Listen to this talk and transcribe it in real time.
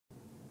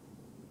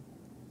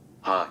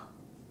Hi.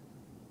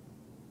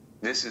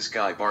 This is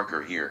Guy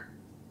Barker here.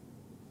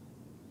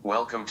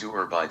 Welcome to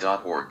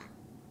Herbi.org.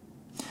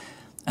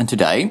 And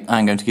today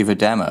I'm going to give a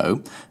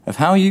demo of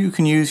how you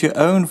can use your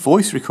own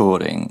voice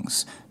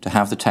recordings to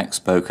have the text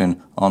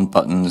spoken on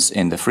buttons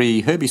in the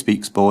free Herbi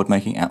Speaks board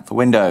making app for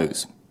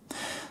Windows.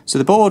 So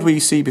the board we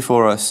see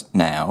before us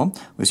now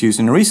was used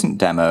in a recent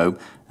demo,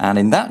 and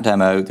in that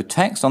demo the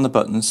text on the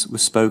buttons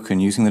was spoken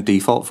using the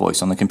default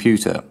voice on the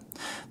computer.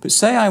 But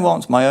say I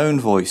want my own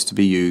voice to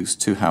be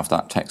used to have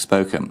that text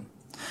spoken.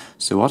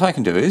 So what I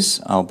can do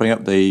is I'll bring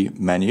up the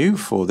menu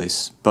for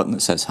this button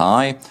that says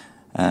Hi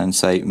and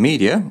say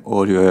Media,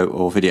 Audio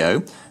or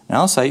Video, and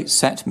I'll say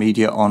Set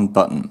Media on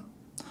Button.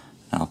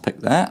 I'll pick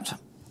that.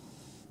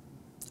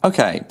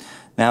 Okay,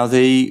 now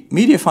the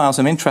media files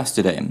I'm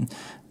interested in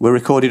were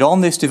recorded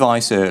on this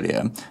device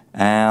earlier,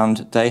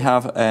 and they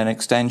have an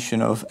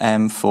extension of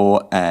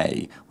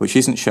M4A, which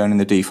isn't shown in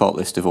the default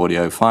list of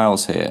audio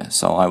files here.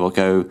 So I will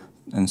go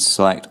and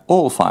select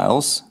All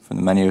Files from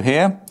the menu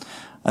here,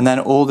 and then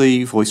all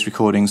the voice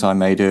recordings I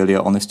made earlier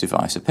on this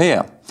device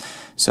appear.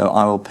 So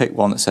I will pick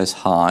one that says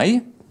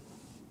Hi.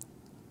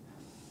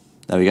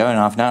 There we go, and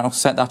I've now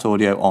set that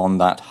audio on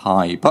that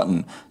Hi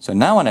button. So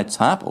now when I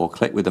tap or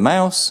click with the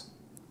mouse,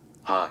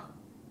 Hi.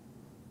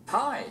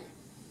 Hi,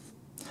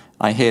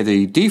 I hear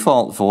the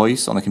default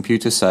voice on the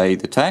computer say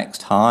the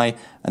text, Hi,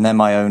 and then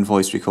my own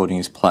voice recording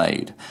is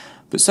played.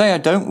 But say I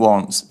don't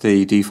want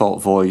the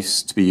default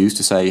voice to be used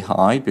to say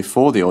Hi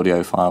before the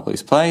audio file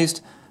is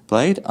played,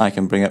 I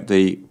can bring up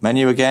the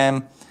menu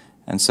again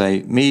and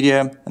say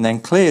Media, and then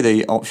clear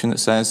the option that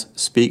says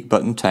Speak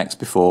Button Text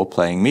before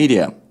playing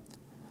media.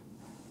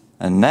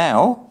 And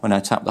now, when I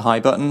tap the Hi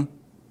button,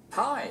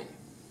 Hi,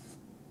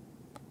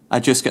 I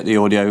just get the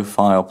audio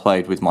file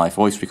played with my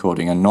voice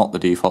recording and not the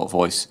default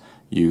voice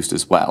used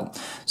as well.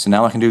 So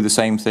now I can do the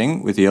same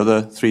thing with the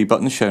other three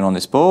buttons shown on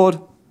this board.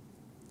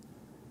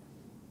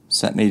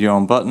 Set Media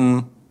on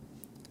Button.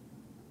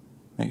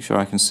 Make sure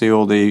I can see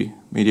all the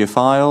media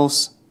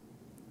files.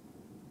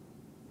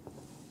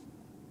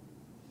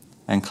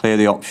 And clear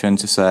the option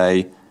to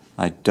say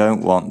I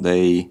don't want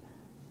the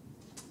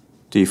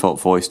default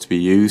voice to be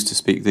used to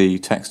speak the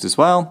text as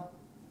well.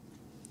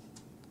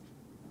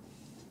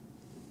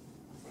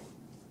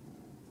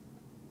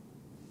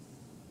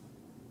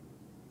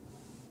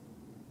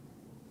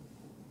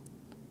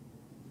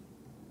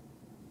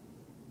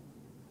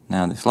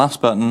 Now this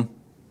last button,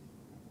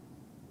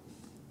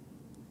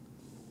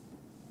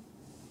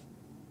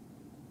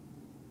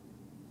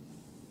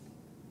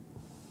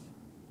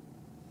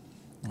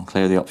 I'll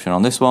clear the option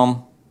on this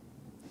one,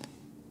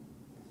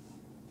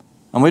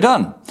 and we're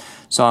done.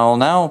 So I'll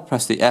now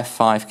press the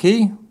F5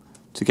 key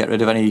to get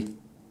rid of any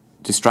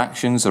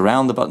distractions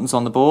around the buttons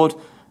on the board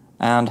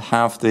and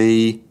have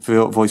the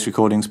voice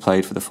recordings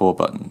played for the four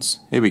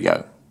buttons. Here we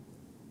go.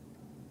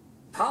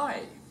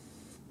 Hi.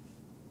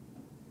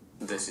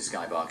 This is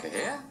Guy Barker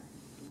here.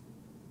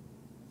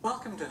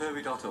 Welcome to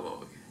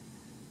Herbi.org.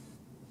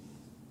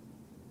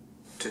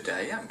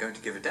 Today I'm going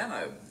to give a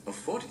demo of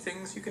 40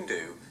 things you can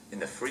do in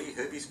the free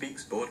Herbi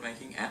Speaks board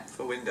making app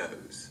for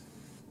Windows.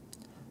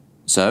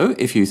 So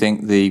if you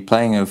think the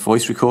playing of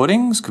voice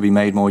recordings could be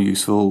made more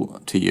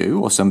useful to you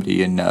or somebody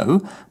you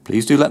know,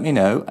 please do let me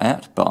know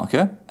at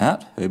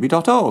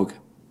barker@herbi.org.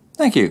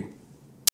 Thank you.